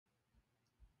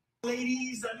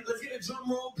Ladies, let's get a drum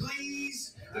roll,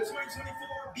 please. The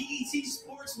 2024 BET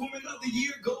Sportswoman of the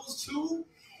Year goes to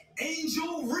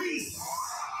Angel Reese.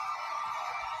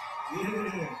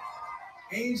 Yeah.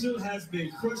 Angel has been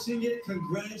crushing it.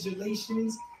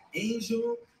 Congratulations,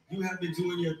 Angel. You have been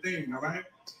doing your thing, all right?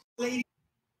 Ladies.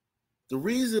 The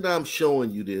reason I'm showing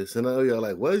you this, and I know y'all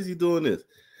like, why is he doing this?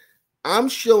 I'm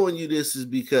showing you this is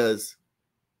because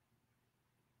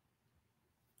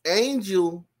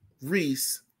Angel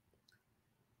Reese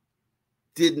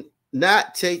did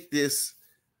not take this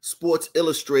Sports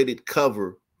Illustrated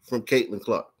cover from Caitlin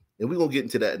Clark. And we're going to get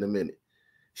into that in a minute.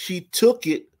 She took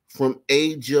it from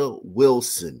Aja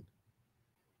Wilson.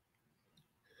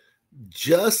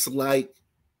 Just like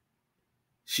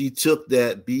she took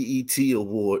that BET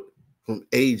award from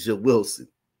Aja Wilson.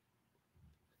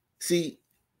 See,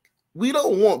 we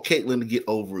don't want Caitlin to get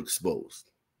overexposed.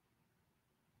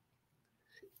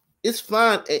 It's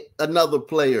fine another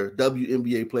player,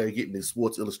 WNBA player, getting this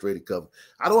Sports Illustrated cover.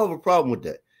 I don't have a problem with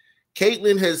that.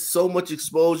 Caitlin has so much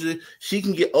exposure. She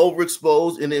can get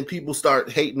overexposed, and then people start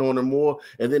hating on her more,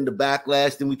 and then the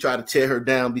backlash, then we try to tear her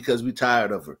down because we're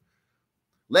tired of her.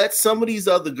 Let some of these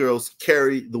other girls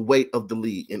carry the weight of the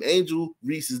league, and Angel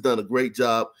Reese has done a great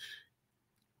job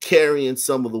carrying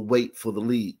some of the weight for the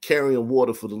league, carrying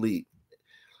water for the league.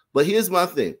 But here's my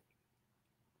thing.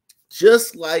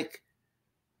 Just like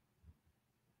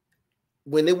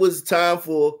when it was time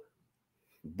for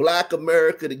Black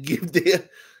America to give their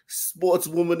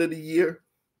Sportswoman of the Year,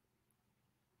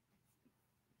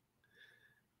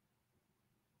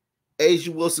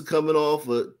 Aja Wilson coming off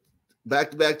of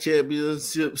back-to-back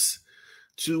championships,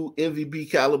 2 MVP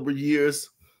caliber years,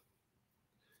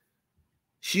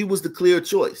 she was the clear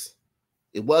choice.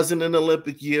 It wasn't an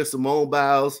Olympic year. Simone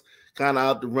Biles kind of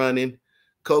out the running.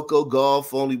 Coco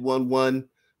Gauff only won one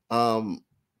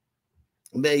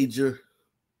major.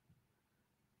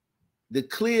 The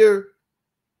clear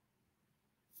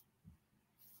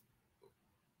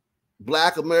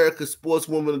Black America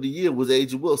Sportswoman of the Year was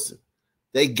Aja Wilson.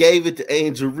 They gave it to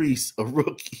Angel Reese, a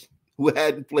rookie who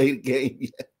hadn't played a game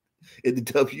yet in the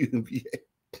WNBA.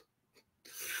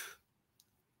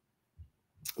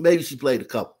 Maybe she played a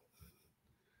couple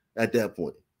at that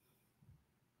point.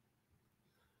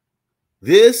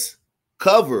 This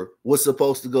cover was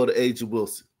supposed to go to Aja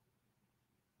Wilson.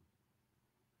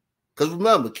 Because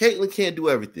remember, Caitlin can't do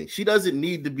everything. She doesn't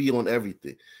need to be on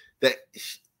everything.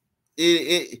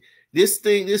 This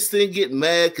thing getting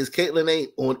mad because Caitlin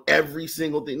ain't on every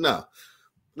single thing. No.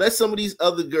 Let some of these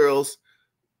other girls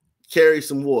carry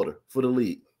some water for the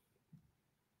league.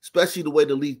 Especially the way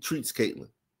the league treats Caitlin.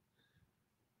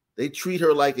 They treat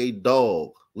her like a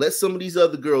dog. Let some of these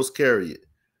other girls carry it.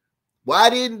 Why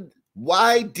didn't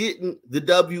the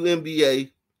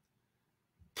WNBA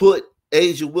put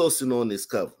Aja Wilson on this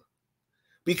cover?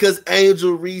 Because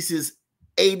Angel Reese is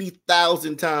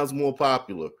 80,000 times more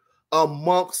popular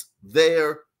amongst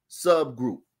their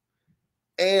subgroup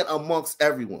and amongst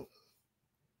everyone.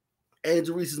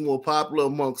 Angel Reese is more popular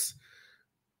amongst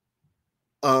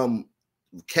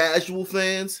casual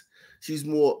fans. She's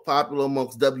more popular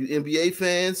amongst WNBA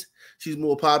fans. She's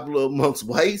more popular amongst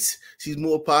whites. She's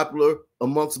more popular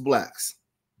amongst blacks.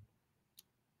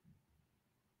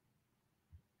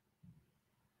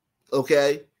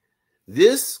 Okay?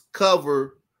 This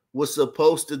cover was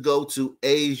supposed to go to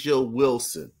Aja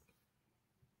Wilson.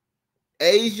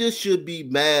 Aja should be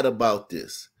mad about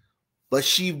this, but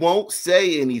she won't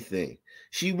say anything.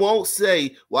 She won't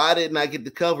say, why didn't I get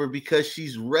the cover? Because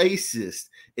she's racist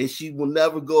and she will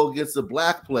never go against a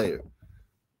black player.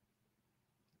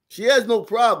 She has no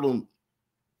problem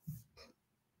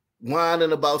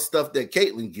whining about stuff that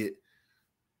Caitlin get.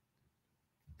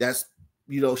 That's,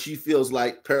 she feels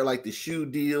like the shoe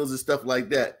deals and stuff like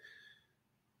that.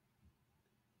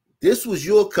 This was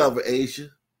your cover, Aja.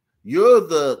 You're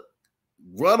the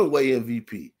runaway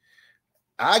MVP.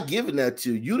 I given that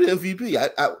to you. You the MVP.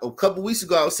 A couple weeks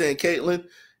ago, I was saying Caitlin,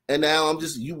 and now I'm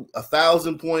just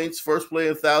 1,000 points, first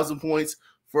player, 1,000 points,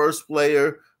 first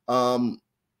player. The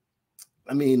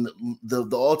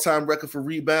all-time record for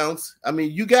rebounds.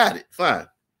 You got it. Fine.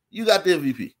 You got the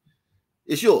MVP.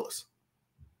 It's yours.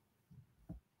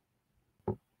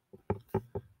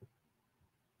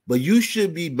 But you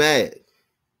should be mad.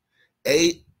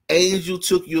 Angel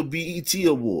took your BET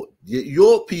award.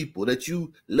 Your people that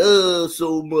you love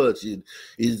so much and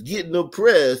is getting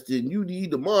oppressed, and you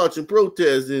need to march and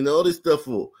protest and all this stuff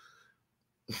for.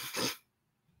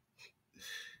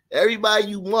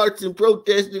 Everybody you marched and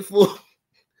protested for,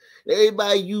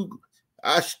 everybody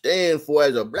I stand for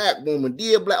as a black woman,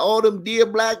 all them dear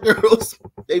black girls,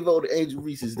 they voted Angel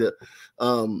Reese as the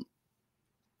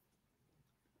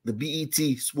the BET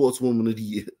Sportswoman of the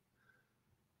Year.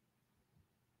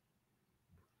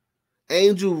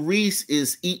 Angel Reese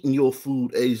is eating your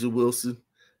food, Asia Wilson,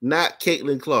 not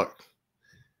Caitlin Clark.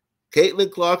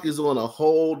 Caitlin Clark is on a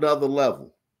whole nother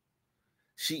level.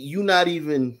 You're not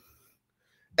even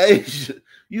Asia.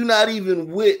 You're not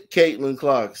even with Caitlin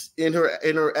Clark's in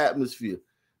her atmosphere.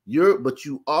 But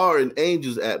you are in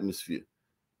Angel's atmosphere.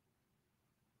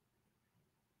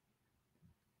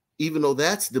 Even though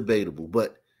that's debatable,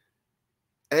 but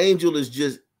Angel is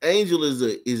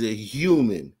a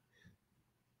human.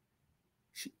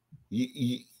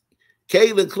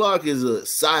 Caitlin Clark is a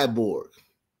cyborg.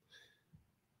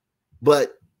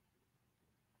 But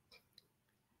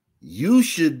you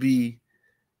should be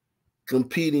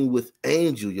competing with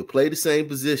Angel. You play the same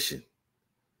position.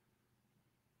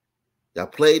 Y'all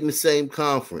played in the same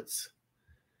conference.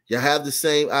 Y'all have the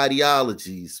same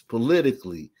ideologies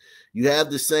politically. You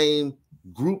have the same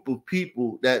group of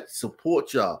people that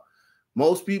support y'all.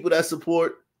 Most people that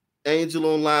support Angel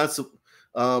online,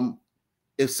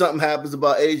 if something happens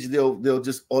about Asia, they'll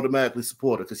just automatically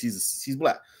support her because she's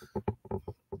black.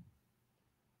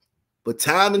 But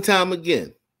time and time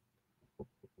again,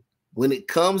 when it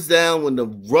comes down, when the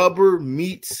rubber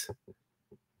meets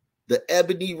the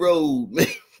ebony road, man,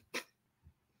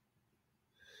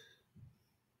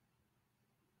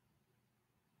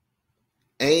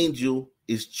 Angel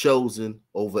is chosen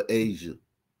over Asia.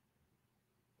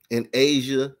 And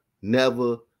Asia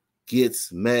never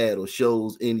gets mad or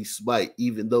shows any spite,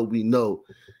 even though we know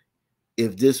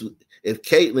if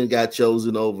Caitlin got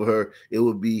chosen over her, it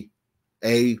would be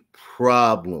a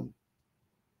problem.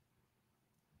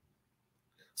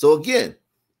 So again,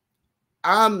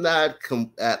 I'm not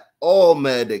at all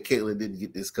mad that Caitlin didn't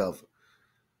get this cover.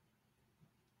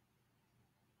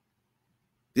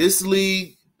 This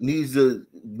league needs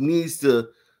to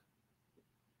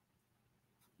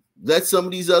let some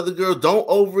of these other girls, don't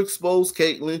overexpose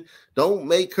Caitlin. Don't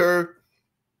make her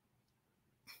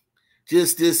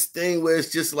just this thing where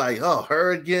it's just like, oh,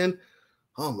 her again.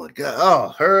 Oh my God. Oh,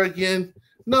 her again.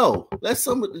 No,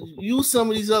 use some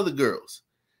of these other girls.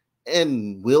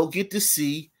 And we'll get to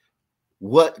see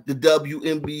what the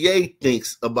WNBA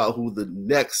thinks about who the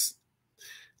next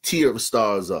tier of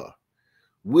stars are.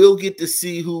 We'll get to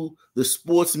see who the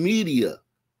sports media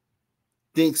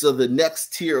thinks of the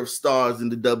next tier of stars in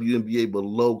the WNBA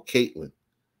below Caitlin.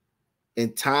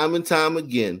 And time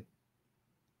again,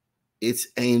 it's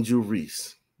Angel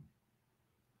Reese,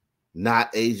 not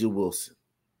Asia Wilson.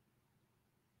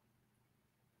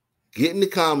 Get in the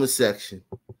comment section,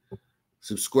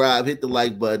 subscribe, hit the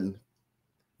like button.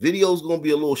 Video's going to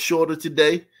be a little shorter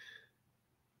today.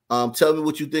 Tell me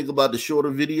what you think about the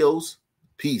shorter videos.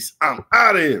 Peace. I'm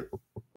out of here.